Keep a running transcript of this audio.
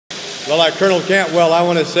Well, like Colonel Cantwell, I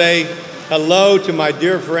want to say hello to my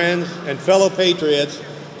dear friends and fellow patriots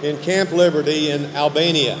in Camp Liberty in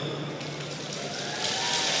Albania.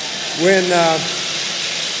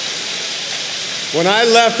 When I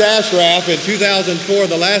left Ashraf in 2004,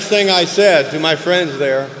 the last thing I said to my friends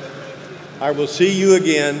there, I will see you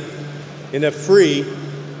again in a free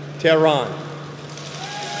Tehran.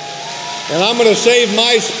 And I'm going to save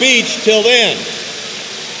my speech till then.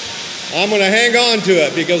 I'm going to hang on to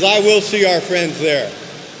it because I will see our friends there.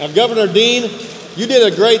 Now, Governor Dean, you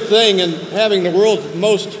did a great thing in having the world's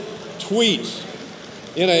most tweets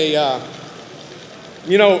in a, I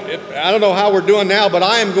don't know how we're doing now, but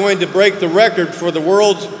I am going to break the record for the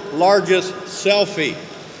world's largest selfie.